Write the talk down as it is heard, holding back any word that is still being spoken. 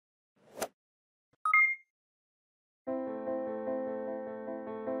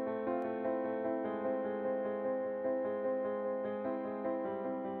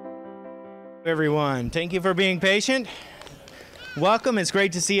Everyone, thank you for being patient. Welcome. It's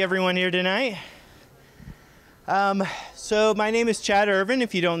great to see everyone here tonight. So my name is Chad Irvin,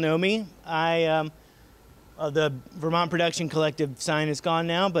 if you don't know me. The Vermont Production Collective sign is gone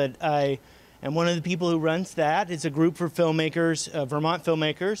now, but I am one of the people who runs that. It's a group for filmmakers, Vermont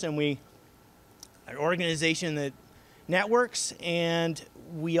filmmakers, and an organization that networks, and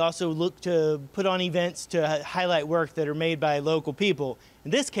we also look to put on events to highlight work that are made by local people.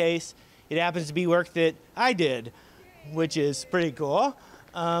 In this case, it happens to be work that I did, which is pretty cool.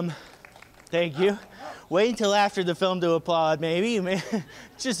 Thank you. Wait until after the film to applaud, maybe,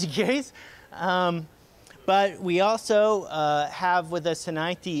 just in case. But we also have with us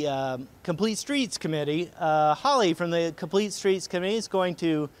tonight the Complete Streets Committee. Holly from the Complete Streets Committee is going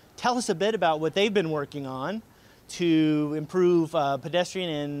to tell us a bit about what they've been working on to improve pedestrian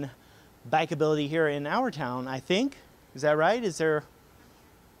and bikeability here in our town, I think. Is that right? Is there...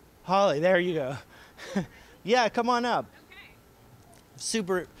 Holly, there you go. Yeah, come on up. Okay.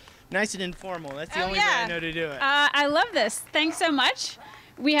 Super nice and informal. That's the only way I know to do it. I love this. Thanks so much.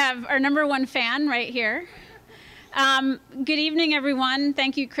 We have our #1 fan right here. Good evening, everyone.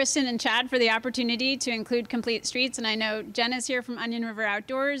 Thank you, Kristen and Chad, for the opportunity to include Complete Streets. And I know Jen is here from Onion River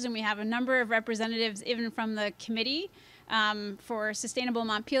Outdoors, and we have a number of representatives even from the committee for Sustainable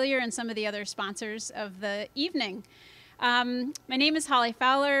Montpelier and some of the other sponsors of the evening. My name is Holly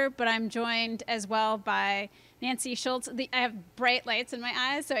Fowler, but I'm joined as well by Nancy Schultz. I have bright lights in my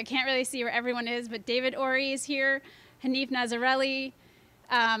eyes, so I can't really see where everyone is, but David Ori is here, Hanif Nazarelli,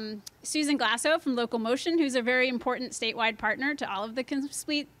 Susan Glasso from Local Motion, who's a very important statewide partner to all of the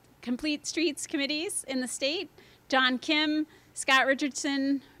Complete Streets committees in the state, John Kim, Scott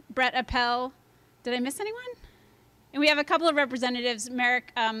Richardson, Brett Appel. Did I miss anyone? And we have a couple of representatives,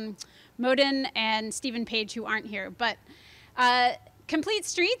 Merrick Moden and Stephen Page, who aren't here. But Complete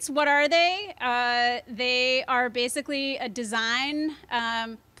Streets, what are they? They are basically a design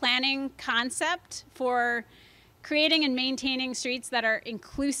planning concept for creating and maintaining streets that are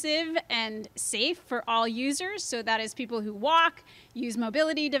inclusive and safe for all users. So that is people who walk, use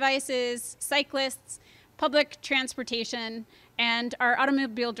mobility devices, cyclists, public transportation, and our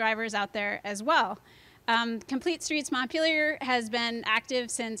automobile drivers out there as well. Complete Streets Montpelier has been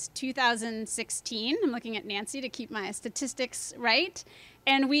active since 2016. I'm looking at Nancy to keep my statistics right.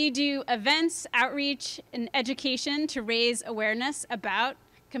 And we do events, outreach, and education to raise awareness about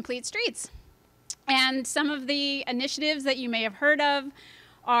complete streets. And some of the initiatives that you may have heard of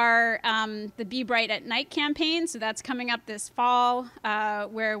are the Be Bright at Night campaign. So that's coming up this fall,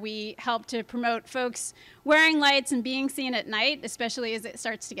 where we help to promote folks wearing lights and being seen at night, especially as it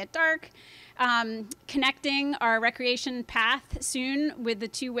starts to get dark. Connecting our recreation path soon with the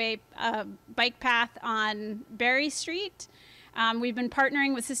two-way bike path on Berry Street. We've been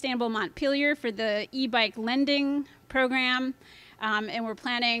partnering with Sustainable Montpelier for the e-bike lending program. And we're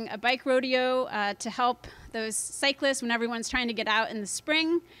planning a bike rodeo to help those cyclists when everyone's trying to get out in the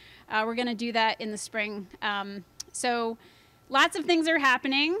spring. We're going to do that in the spring. So lots of things are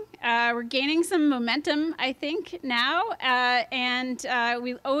happening. We're gaining some momentum, I think, now. And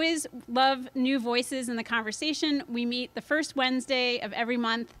we always love new voices in the conversation. We meet the first Wednesday of every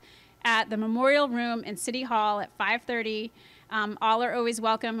month at the Memorial Room in City Hall at 5:30. All are always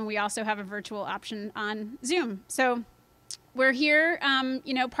welcome. And we also have a virtual option on Zoom. So we're here,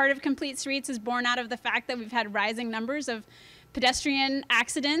 you know, part of Complete Streets is born out of the fact that we've had rising numbers of pedestrian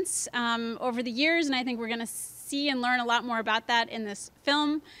accidents over the years, and I think we're going to see and learn a lot more about that in this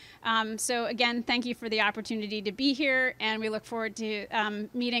film. So again, thank you for the opportunity to be here, and we look forward to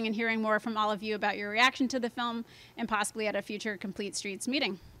meeting and hearing more from all of you about your reaction to the film and possibly at a future Complete Streets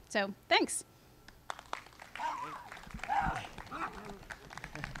meeting. So thanks.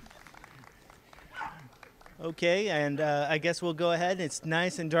 Okay, and I guess we'll go ahead. It's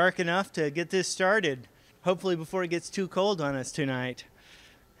nice and dark enough to get this started, hopefully before it gets too cold on us tonight.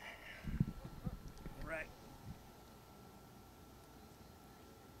 All right.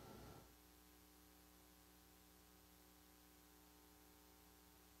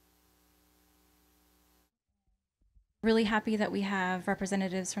 Really happy that we have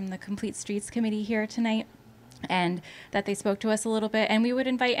representatives from the Complete Streets Committee here tonight and that they spoke to us a little bit. And we would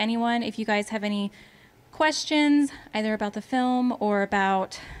invite anyone, if you guys have any questions, either about the film or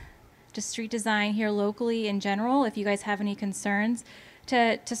about just street design here locally in general, if you guys have any concerns,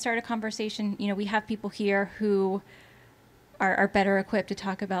 to start a conversation. You know, we have people here who are better equipped to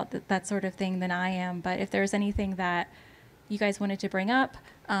talk about that sort of thing than I am. But if there's anything that you guys wanted to bring up,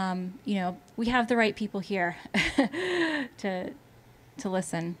 you know, we have the right people here to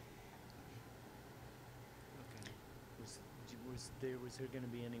listen. Okay. Was there going to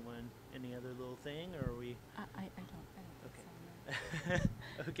be any any other little thing, or are we? I don't. Okay.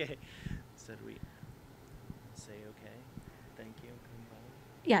 Okay. So do we say okay? Thank you.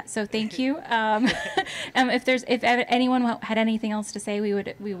 Yeah. So thank you. If anyone had anything else to say, we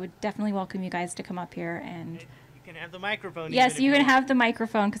would definitely welcome you guys to come up here and. You can have the microphone. Yes, you can have the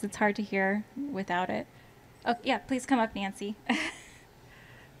microphone because it's hard to hear without it. Oh yeah, please come up, Nancy. Just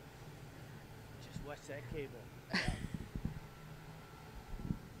watch that cable.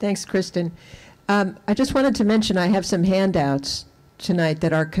 Thanks, Kristen. I just wanted to mention I have some handouts tonight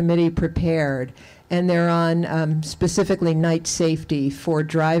that our committee prepared, and they're on specifically night safety for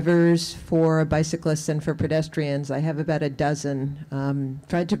drivers, for bicyclists, and for pedestrians. I have about a dozen.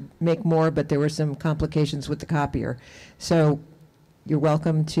 Tried to make more, but there were some complications with the copier. So you're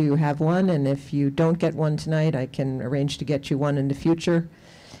welcome to have one, and if you don't get one tonight, I can arrange to get you one in the future.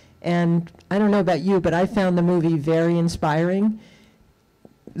 And I don't know about you, but I found the movie very inspiring.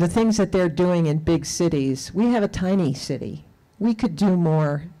 The things that they're doing in big cities, we have a tiny city. We could do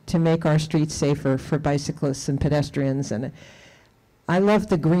more to make our streets safer for bicyclists and pedestrians. And I love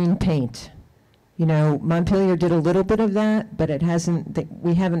the green paint. You know, Montpelier did a little bit of that, but it hasn't,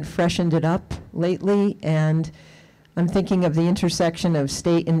 we haven't freshened it up lately. And I'm thinking of the intersection of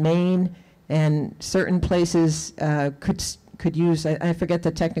State and Main, and certain places could use, I forget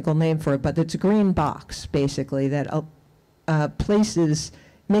the technical name for it, but it's a green box, basically, that places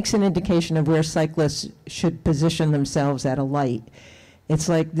makes an indication of where cyclists should position themselves at a light. It's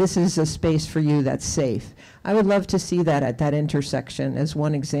like, this is a space for you that's safe. I would love to see that at that intersection as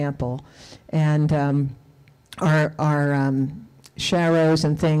one example. And our sharrows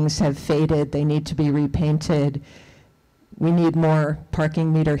and things have faded. They need to be repainted. We need more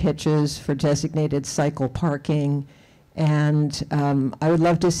parking meter hitches for designated cycle parking. And I would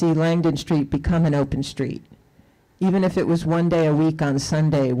love to see Langdon Street become an open street, even if it was one day a week on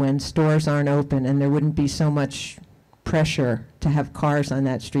Sunday when stores aren't open and there wouldn't be so much pressure to have cars on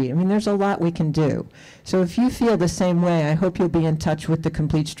that street. I mean, there's a lot we can do. So if you feel the same way, I hope you'll be in touch with the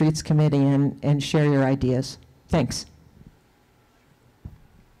Complete Streets Committee and share your ideas. Thanks.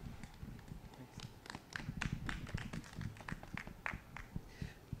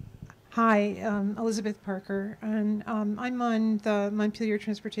 Hi, Elizabeth Parker, and I'm on the Montpelier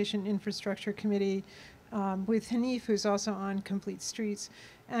Transportation Infrastructure Committee with Hanif, who's also on Complete Streets.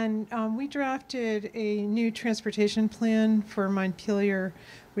 And we drafted a new transportation plan for Montpelier,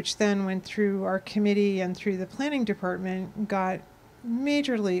 which then went through our committee and through the planning department, got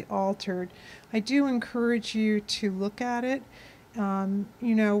majorly altered. I do encourage you to look at it. You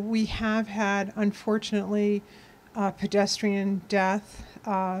know, we have had, unfortunately, pedestrian death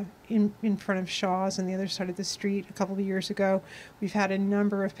in front of Shaw's on the other side of the street a couple of years ago. We've had a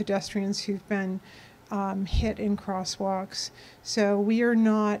number of pedestrians who've been hit in crosswalks. So we are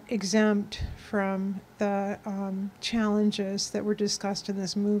not exempt from the challenges that were discussed in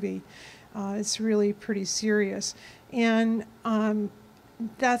this movie. It's really pretty serious. And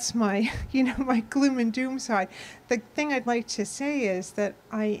that's my, my gloom and doom side. The thing I'd like to say is that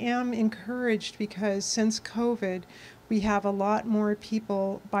I am encouraged because since COVID, we have a lot more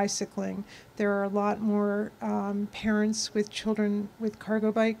people bicycling. There are a lot more parents with children with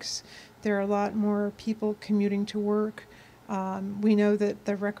cargo bikes. There are a lot more people commuting to work. We know that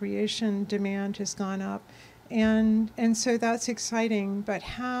the recreation demand has gone up. And so that's exciting. But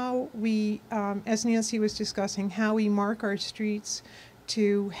how we, as Nancy was discussing, how we mark our streets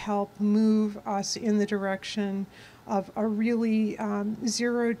to help move us in the direction of a really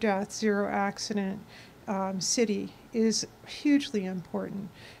zero death, zero accident city is hugely important.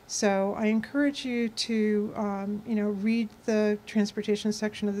 So I encourage you to, read the transportation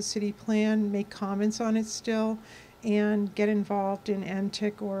section of the city plan, make comments on it still, and get involved in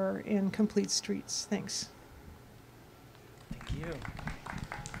NTIC or in Complete Streets. Thanks. Thank you.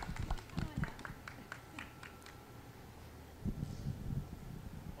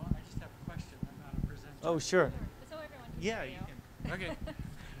 Well, I just have a question. I'm not a presenter. Oh, sure. So everyone can Yeah, hear you can. Okay.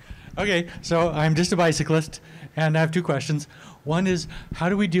 Okay, so I'm just a bicyclist, and I have two questions. One is, how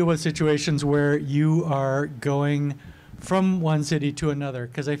do we deal with situations where you are going from one city to another?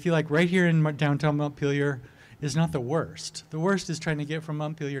 Because I feel like right here in downtown Montpelier is not the worst. The worst is trying to get from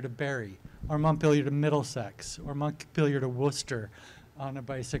Montpelier to Barrie, or Montpelier to Middlesex, or Montpelier to Worcester on a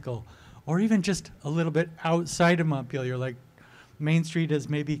bicycle, or even just a little bit outside of Montpelier, like Main Street is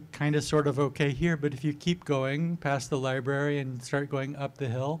maybe kind of sort of okay here, but if you keep going past the library and start going up the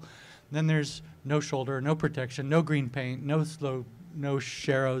hill, then there's no shoulder, no protection, no green paint, no slow, no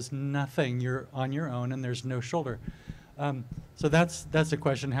sharrows, nothing. You're on your own, and there's no shoulder. So that's the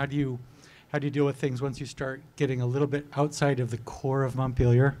question. How do you deal with things once you start getting a little bit outside of the core of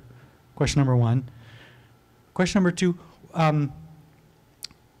Montpelier? Question number one. Question number two,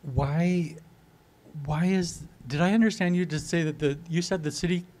 why did I understand you to say that you said the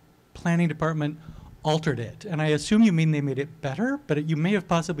city planning department altered it? And I assume you mean they made it better, but you may have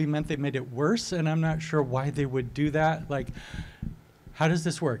possibly meant they made it worse, and I'm not sure why they would do that. Like, how does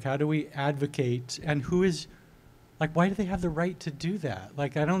this work? How do we advocate, and who is, like, why do they have the right to do that?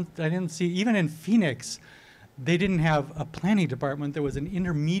 Like, I didn't see, even in Phoenix, they didn't have a planning department. There was an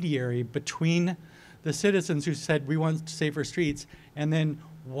intermediary between the citizens who said, we want safer streets, and then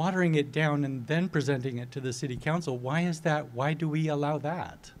watering it down and then presenting it to the city council. Why is that? Why do we allow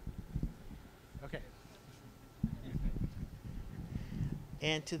that? Okay.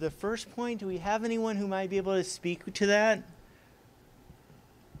 And to the first point, do we have anyone who might be able to speak to that?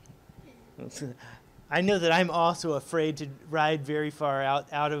 I know that I'm also afraid to ride very far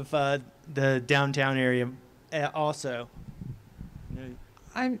out of the downtown area also.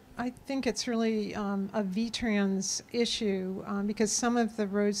 I think it's really a VTrans issue because some of the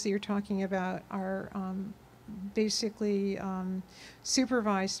roads that you're talking about are basically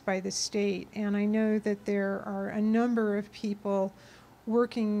supervised by the state. And I know that there are a number of people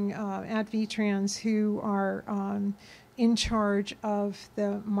working at VTrans who are in charge of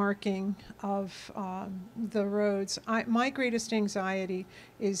the marking of the roads. My greatest anxiety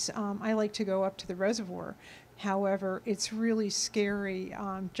is I like to go up to the reservoir. However, it's really scary.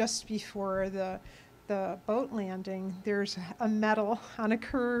 Just before the boat landing, there's a metal on a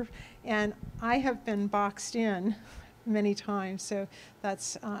curve, and I have been boxed in many times, so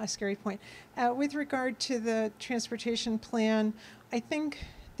that's a scary point. With regard to the transportation plan, I think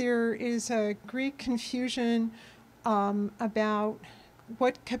there is a great confusion about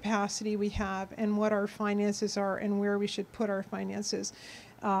what capacity we have and what our finances are and where we should put our finances.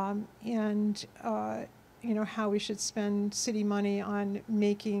 You know, how we should spend city money on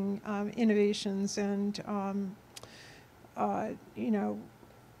making innovations and, you know,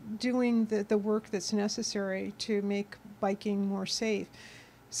 doing the work that's necessary to make biking more safe.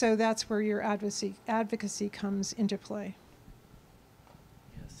 So that's where your advocacy comes into play.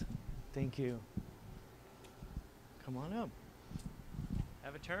 Yes, thank you. Come on up.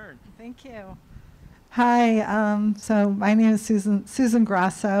 Have a turn. Thank you. Hi, so my name is Susan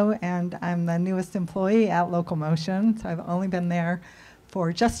Grasso, and I'm the newest employee at Local Motion. So I've only been there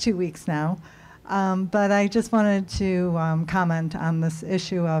for just 2 weeks now. But I just wanted to comment on this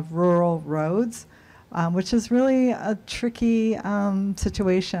issue of rural roads, which is really a tricky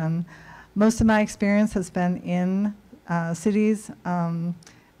situation. Most of my experience has been in cities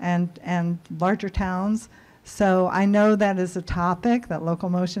and larger towns. So I know that is a topic that Local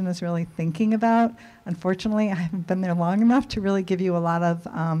Motion is really thinking about. Unfortunately, I haven't been there long enough to really give you a lot of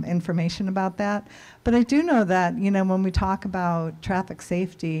information about that. But I do know that, you know, when we talk about traffic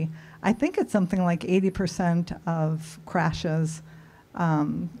safety, I think it's something like 80% of crashes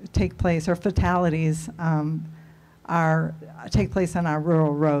take place, or fatalities take place on our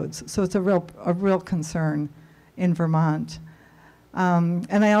rural roads. So it's a real concern in Vermont.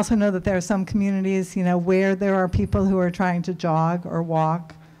 And I also know that there are some communities, you know, where there are people who are trying to jog or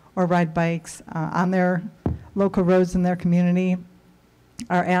walk or ride bikes on their local roads in their community,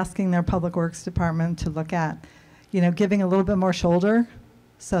 are asking their public works department to look at, you know, giving a little bit more shoulder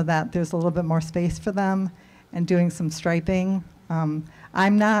so that there's a little bit more space for them, and doing some striping.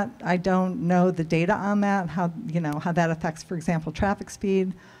 I don't know the data on that, how that affects, for example, traffic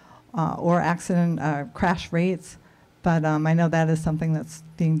speed or accident crash rates. But I know that is something that's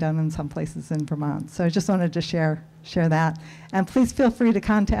being done in some places in Vermont. So I just wanted to share that. And please feel free to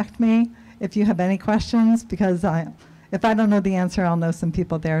contact me if you have any questions, because if I don't know the answer, I'll know some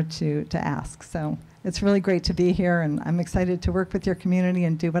people there to ask. So it's really great to be here, and I'm excited to work with your community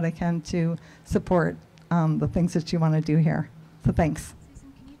and do what I can to support the things that you want to do here. So thanks.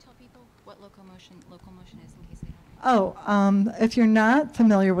 Susan, can you tell people what Local Motion is in case they don't know? If you're not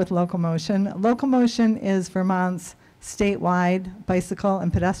familiar with Local Motion is Vermont's statewide bicycle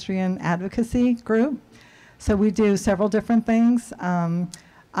and pedestrian advocacy group. So we do several different things.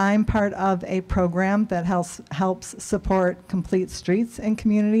 I'm part of a program that helps support complete streets in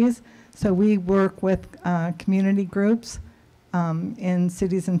communities. So we work with community groups in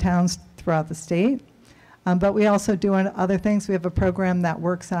cities and towns throughout the state. But we also do other things. We have a program that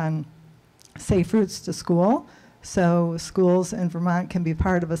works on safe routes to school. So schools in Vermont can be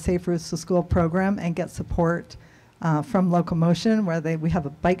part of a safe routes to school program and get support from Local Motion, where we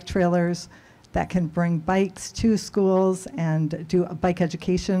have bike trailers that can bring bikes to schools and do a bike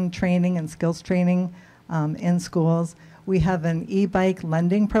education training and skills training in schools. We have an e-bike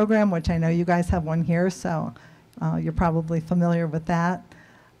lending program, which I know you guys have one here, so you're probably familiar with that.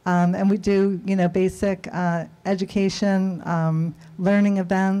 And we do, basic education, learning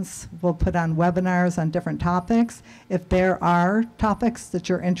events. We'll put on webinars on different topics. If there are topics that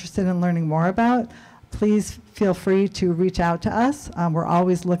you're interested in learning more about, please feel free to reach out to us. We're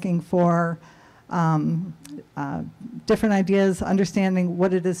always looking for different ideas, understanding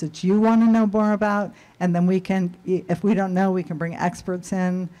what it is that you want to know more about, and then we can, if we don't know, we can bring experts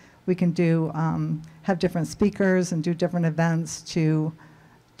in. We can do have different speakers and do different events to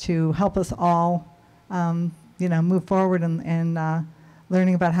help us all, move forward and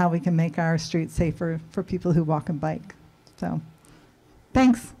learning about how we can make our streets safer for people who walk and bike. So,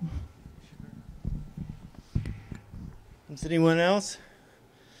 thanks. Is anyone else?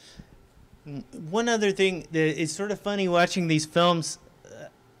 One other thing that is sort of funny watching these films.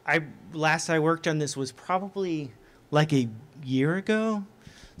 Last I worked on this was probably like a year ago,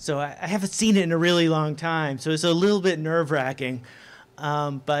 so I haven't seen it in a really long time. So it's a little bit nerve-wracking,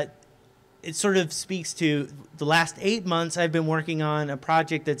 but it sort of speaks to the last 8 months. I've been working on a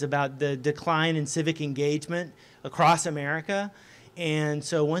project that's about the decline in civic engagement across America, and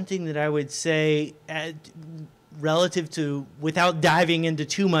so one thing that I would say, relative to, without diving into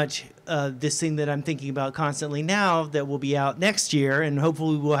too much, this thing that I'm thinking about constantly now that will be out next year, and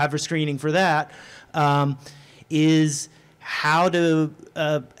hopefully we'll have a screening for that, is how to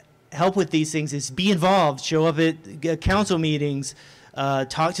help with these things, is be involved, show up at council meetings,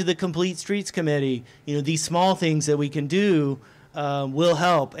 talk to the Complete Streets Committee. These small things that we can do will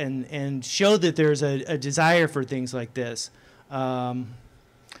help and show that there's a desire for things like this.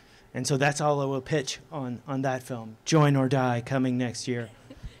 And so that's all I will pitch on that film, Join or Die, coming next year.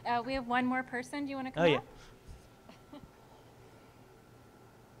 We have one more person. Do you want to come up? Oh, yeah.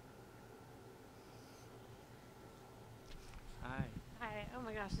 Hi. Hi. Oh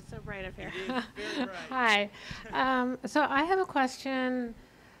my gosh, it's so bright up here. It is very bright. Hi. So I have a question.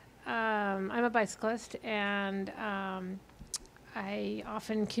 I'm a bicyclist, and I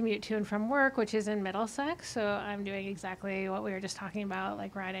often commute to and from work, which is in Middlesex, so I'm doing exactly what we were just talking about,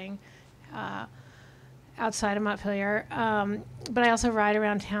 like riding outside of Montpelier. But I also ride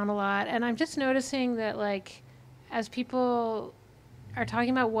around town a lot, and I'm just noticing that, like, as people are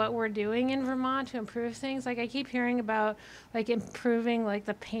talking about what we're doing in Vermont to improve things, like, I keep hearing about, like, improving, like,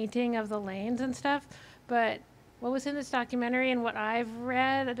 the painting of the lanes and stuff, but what was in this documentary and what I've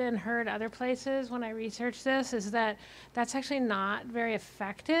read and heard other places when I researched this is that that's actually not very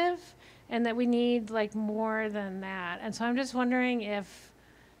effective, and that we need, like, more than that. And so I'm just wondering if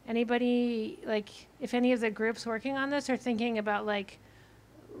anybody, like, if any of the groups working on this are thinking about, like,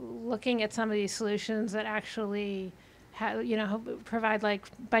 looking at some of these solutions that actually provide, like,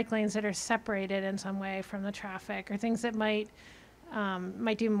 bike lanes that are separated in some way from the traffic, or things that might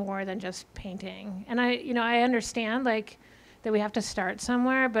do more than just painting. And I understand, like, that we have to start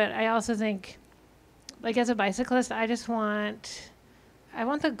somewhere, but I also think, like, as a bicyclist, I want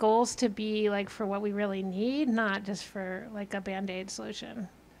the goals to be, like, for what we really need, not just for, like, a Band-Aid solution.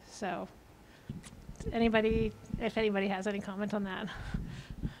 So if anybody has any comment on that.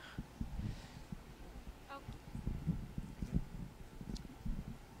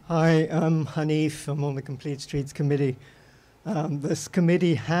 Hi, I'm Hanif. I'm on the Complete Streets Committee. This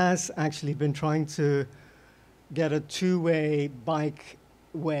committee has actually been trying to get a two-way bike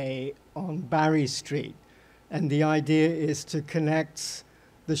way on Barry Street. And the idea is to connect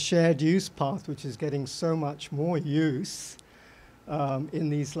the shared use path, which is getting so much more use in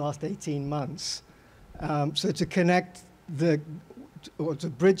these last 18 months. So to connect or to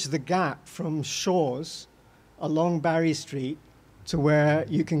bridge the gap from Shores along Barry Street to where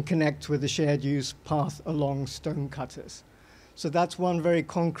you can connect with the shared use path along Stonecutters. So that's one very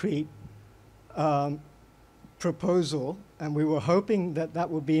concrete proposal, and we were hoping that that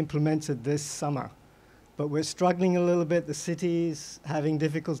would be implemented this summer. But we're struggling a little bit. The city's having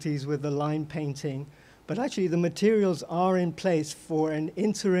difficulties with the line painting. But actually, the materials are in place for an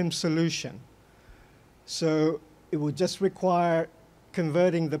interim solution. So it would just require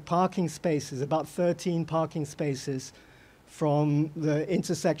converting the parking spaces, about 13 parking spaces, from the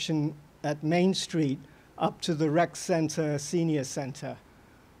intersection at Main Street up to the Rec Center, Senior Center.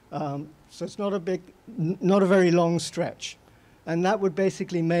 So it's not a very long stretch. And that would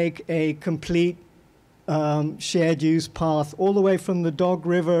basically make a complete shared use path all the way from the Dog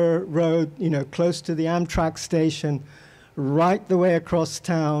River Road, close to the Amtrak station, right the way across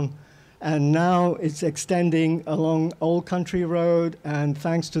town. And now it's extending along Old Country Road, and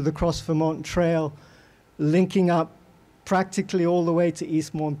thanks to the Cross Vermont Trail, linking up practically all the way to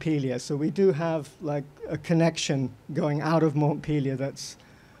East Montpelier. So we do have, like, a connection going out of Montpelier that's...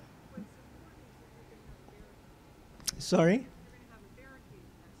 Sorry?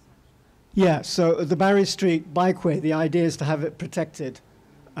 Yeah, so the Barry Street bikeway, the idea is to have it protected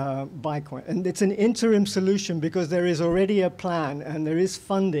bikeway. And it's an interim solution because there is already a plan and there is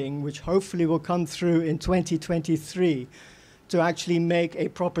funding, which hopefully will come through in 2023, to actually make a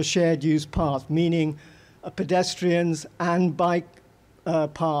proper shared use path, meaning pedestrians and bike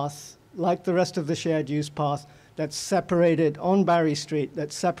path, like the rest of the shared use path, that's separated on Barry Street,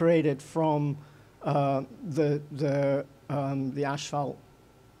 that's separated from the asphalt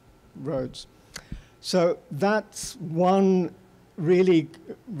roads. So that's one really,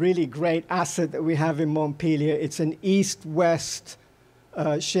 really great asset that we have in Montpelier. It's an east-west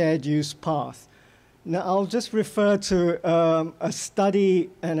shared use path. Now, I'll just refer to a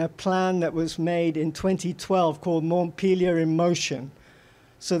study and a plan that was made in 2012 called Montpelier in Motion.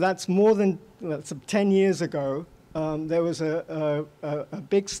 So that's more than, well, it's 10 years ago. There was a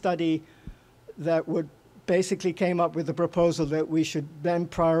big study that would basically came up with the proposal that we should then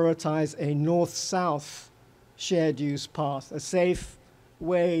prioritize a north-south shared use path, a safe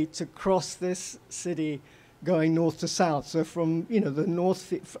way to cross this city going north to south. So from, the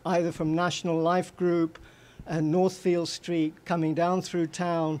north, either from National Life Group and Northfield Street, coming down through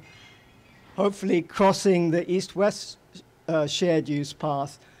town, hopefully crossing the east-west shared use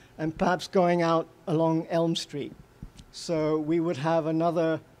path, and perhaps going out along Elm Street. So we would have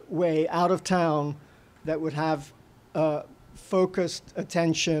another way out of town that would have focused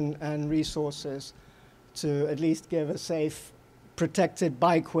attention and resources to at least give a safe, protected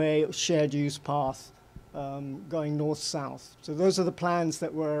bikeway, shared use path going north-south. So those are the plans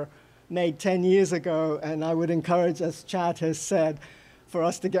that were made 10 years ago, and I would encourage, as Chad has said, for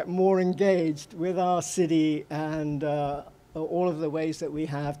us to get more engaged with our city and all of the ways that we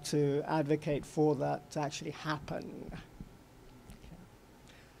have to advocate for that to actually happen.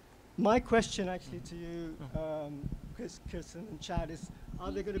 My question actually to you, Kirsten and Chad, is,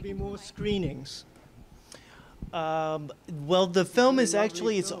 are there going to be more screenings? Well, the film is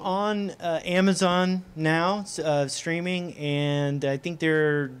actually, it's on Amazon now, streaming, and I think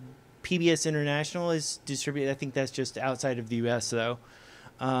PBS International is distributed. I think that's just outside of the U.S., though.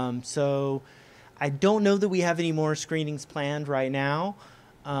 So I don't know that we have any more screenings planned right now,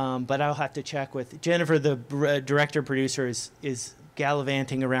 but I'll have to check with Jennifer, the director-producer, is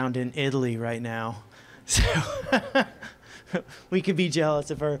gallivanting around in Italy right now. So we could be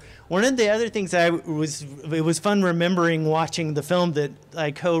jealous of her. One of the other things it was fun remembering watching the film that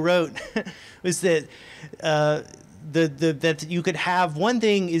I co-wrote was that that you could have, one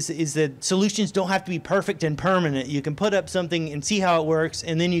thing is that solutions don't have to be perfect and permanent. You can put up something and see how it works,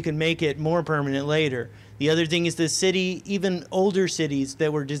 and then you can make it more permanent later. The other thing is the city, even older cities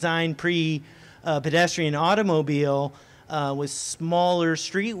that were designed pre-pedestrian automobile, with smaller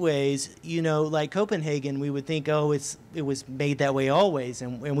streetways, like Copenhagen, we would think, oh, it was made that way always.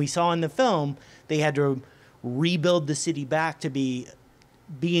 And we saw in the film, they had to rebuild the city back to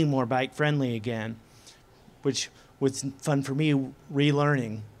being more bike-friendly again, which was fun for me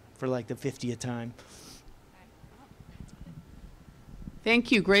relearning for like the 50th time.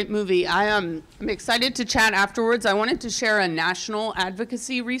 Thank you. Great movie. I'm excited to chat afterwards. I wanted to share a national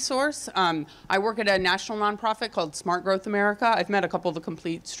advocacy resource. I work at a national nonprofit called Smart Growth America. I've met a couple of the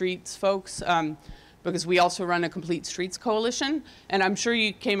Complete Streets folks because we also run a Complete Streets Coalition. And I'm sure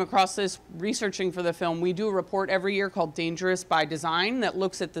you came across this researching for the film. We do a report every year called Dangerous by Design that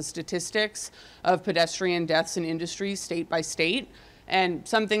looks at the statistics of pedestrian deaths in industries state by state. And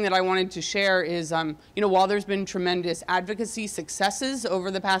something that I wanted to share is, while there's been tremendous advocacy successes over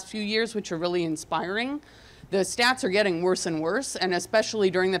the past few years, which are really inspiring, the stats are getting worse and worse, and especially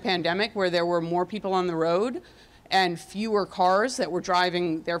during the pandemic where there were more people on the road and fewer cars that were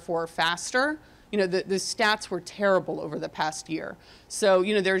driving, therefore, faster. The stats were terrible over the past year. So,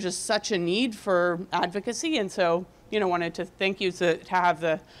 there's just such a need for advocacy, and so, wanted to thank you to have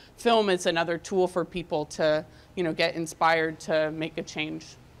the film as another tool for people to get inspired to make a change.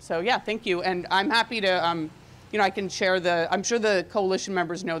 So yeah, thank you. And I'm happy to, I can share I'm sure the coalition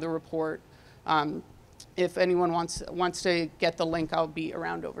members know the report. If anyone wants to get the link, I'll be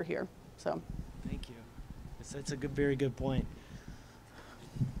around over here. So. Thank you. That's a very good point.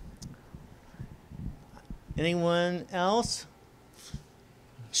 Anyone else?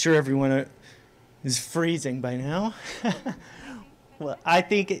 Sure, everyone is freezing by now. Well,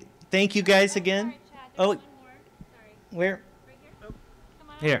 thank you guys again. Oh. Where? Right here. Oh.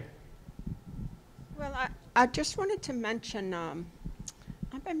 Here. Well, I just wanted to mention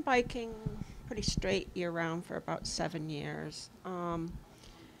I've been biking pretty straight year-round for about 7 years.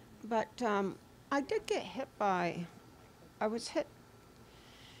 But I did get hit I was hit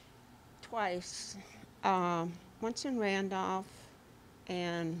twice, once in Randolph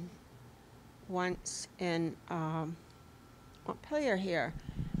and once in Montpelier here,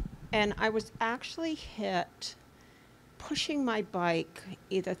 and I was actually hit pushing my bike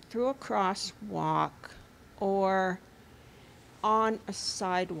either through a crosswalk or on a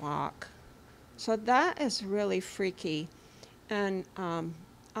sidewalk. So that is really freaky. And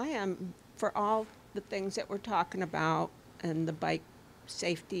I am for all the things that we're talking about and the bike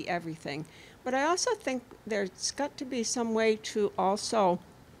safety, everything. But I also think there's got to be some way to also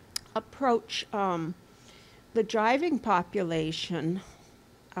approach the driving population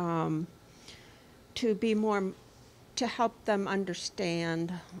to be more, to help them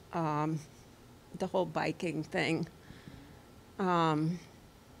understand the whole biking thing.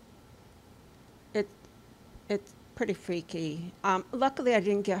 It's pretty freaky. Luckily, I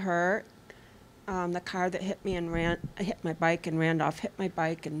didn't get hurt. The car that hit me and hit my bike and ran off, hit my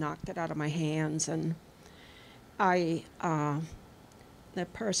bike and knocked it out of my hands. And the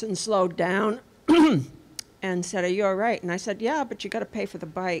person slowed down and said, "Are you all right?" And I said, "Yeah, but you got to pay for the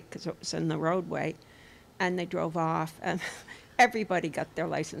bike," because it was in the roadway. And they drove off, and everybody got their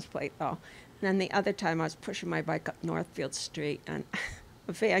license plate though. And then the other time I was pushing my bike up Northfield Street, and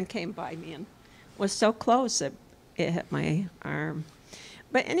a van came by me and was so close that it hit my arm.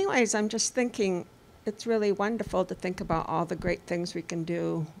 But anyways, I'm just thinking it's really wonderful to think about all the great things we can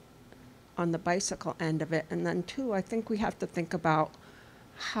do on the bicycle end of it. And then too, I think we have to think about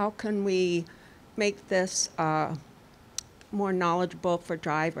how can we make this more knowledgeable for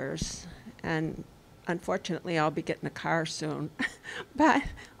drivers. And unfortunately, I'll be getting a car soon. But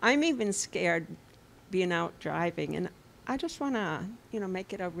I'm even scared being out driving. And I just want to,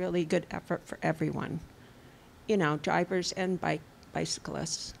 make it a really good effort for everyone, drivers and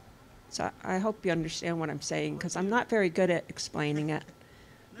bicyclists. So I hope you understand what I'm saying, because I'm not very good at explaining it.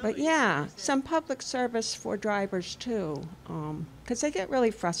 But yeah, some public service for drivers too, because they get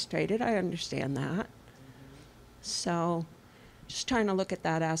really frustrated. I understand that. So just trying to look at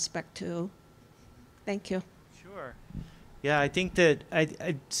that aspect too. Thank you. Sure. Yeah, I think that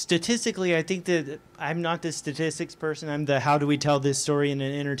statistically, I think that I'm not the statistics person. I'm the how do we tell this story in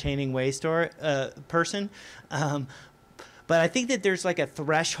an entertaining way person. But I think that there's like a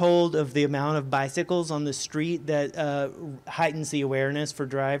threshold of the amount of bicycles on the street that heightens the awareness for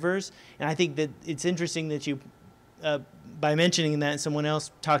drivers. And I think that it's interesting that you, by mentioning that, someone else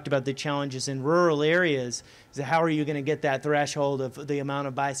talked about the challenges in rural areas. So how are you going to get that threshold of the amount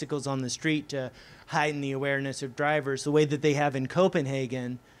of bicycles on the street to heighten the awareness of drivers the way that they have in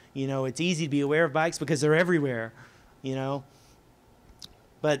Copenhagen? It's easy to be aware of bikes because they're everywhere,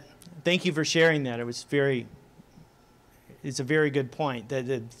 But thank you for sharing that. It's a very good point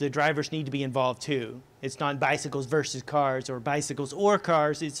that the drivers need to be involved too. It's not bicycles versus cars or bicycles or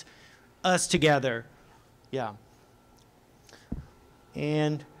cars. It's us together. Yeah.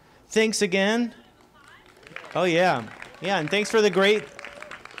 And thanks again. Oh, yeah. Yeah, and thanks for the great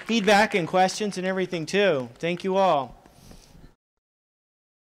feedback and questions and everything too. Thank you all.